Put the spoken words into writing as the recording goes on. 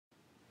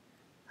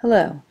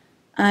Hello,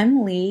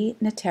 I'm Lee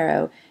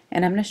Natero,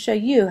 and I'm going to show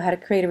you how to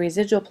create a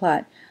residual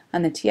plot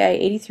on the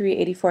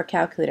TI-8384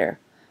 calculator.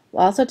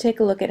 We'll also take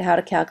a look at how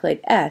to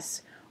calculate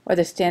S, or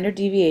the standard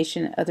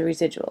deviation of the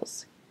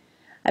residuals.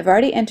 I've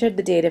already entered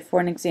the data for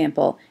an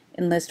example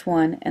in List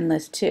 1 and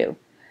List 2.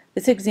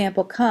 This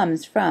example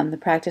comes from the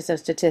practice of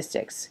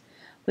statistics.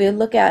 We'll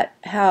look at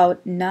how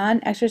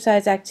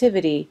non-exercise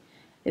activity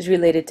is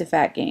related to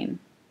fat gain.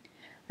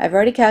 I've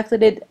already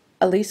calculated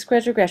a least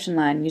squares regression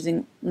line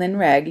using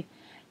linreg,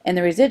 and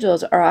the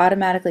residuals are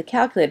automatically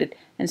calculated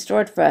and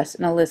stored for us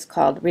in a list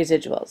called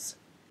residuals.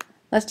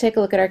 Let's take a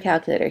look at our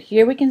calculator.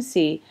 Here we can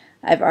see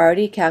I've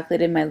already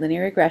calculated my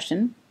linear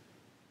regression,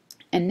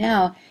 and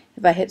now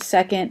if I hit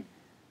second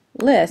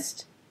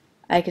list,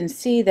 I can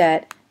see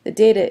that the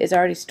data is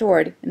already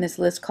stored in this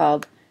list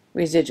called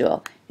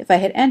residual. If I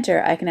hit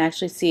enter, I can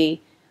actually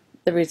see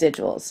the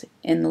residuals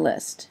in the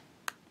list.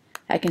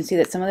 I can see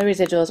that some of the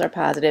residuals are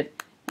positive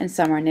and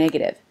some are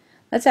negative.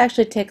 Let's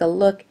actually take a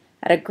look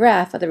at a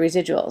graph of the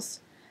residuals.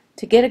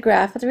 To get a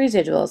graph of the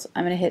residuals,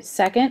 I'm going to hit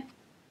second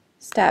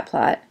stat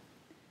plot,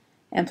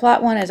 and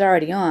plot 1 is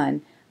already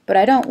on, but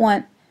I don't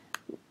want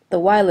the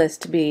y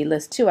list to be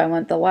list 2. I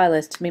want the y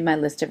list to be my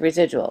list of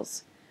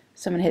residuals.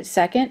 So I'm going to hit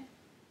second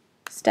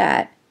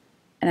stat,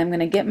 and I'm going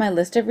to get my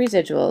list of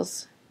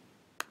residuals.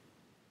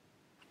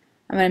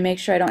 I'm going to make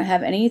sure I don't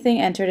have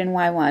anything entered in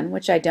y1,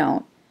 which I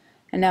don't,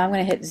 and now I'm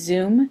going to hit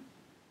zoom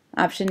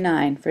option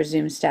 9 for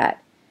Zoomstat.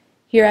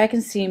 Here I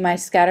can see my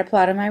scatter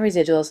plot of my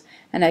residuals,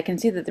 and I can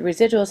see that the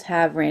residuals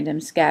have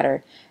random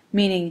scatter,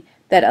 meaning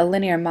that a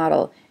linear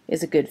model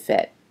is a good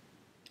fit.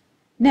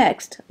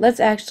 Next,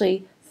 let's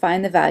actually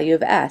find the value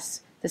of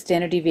S, the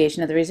standard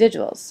deviation of the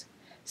residuals.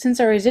 Since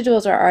our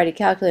residuals are already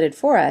calculated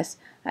for us,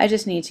 I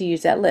just need to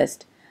use that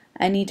list.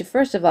 I need to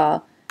first of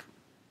all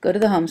go to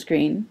the home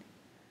screen.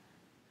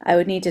 I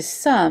would need to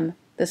sum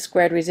the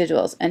squared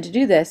residuals, and to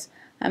do this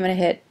I'm going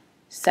to hit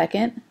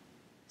second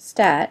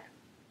stat,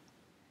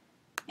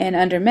 and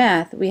under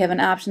math we have an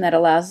option that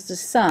allows us to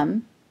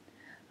sum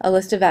a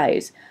list of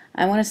values.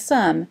 I want to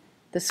sum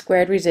the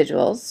squared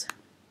residuals,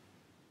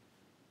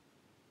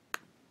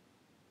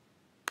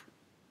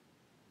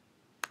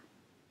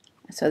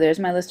 so there's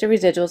my list of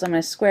residuals. I'm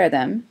going to square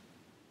them,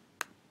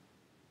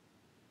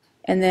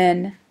 and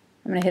then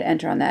I'm going to hit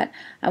enter on that.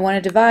 I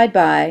want to divide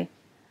by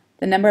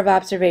the number of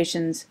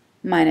observations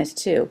minus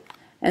 2,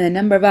 and the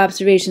number of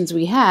observations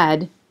we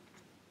had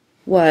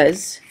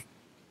was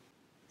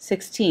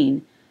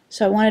 16.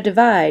 So I want to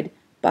divide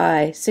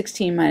by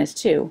 16 minus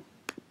 2,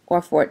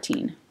 or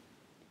 14.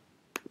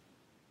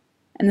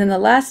 And then the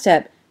last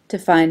step to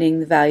finding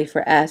the value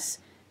for S,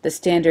 the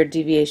standard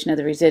deviation of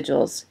the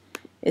residuals,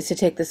 is to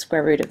take the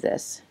square root of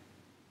this.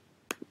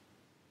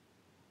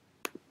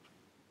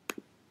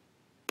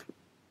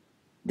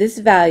 This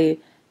value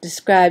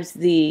describes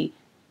the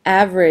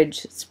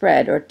average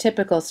spread or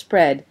typical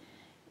spread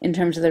in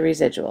terms of the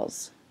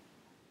residuals.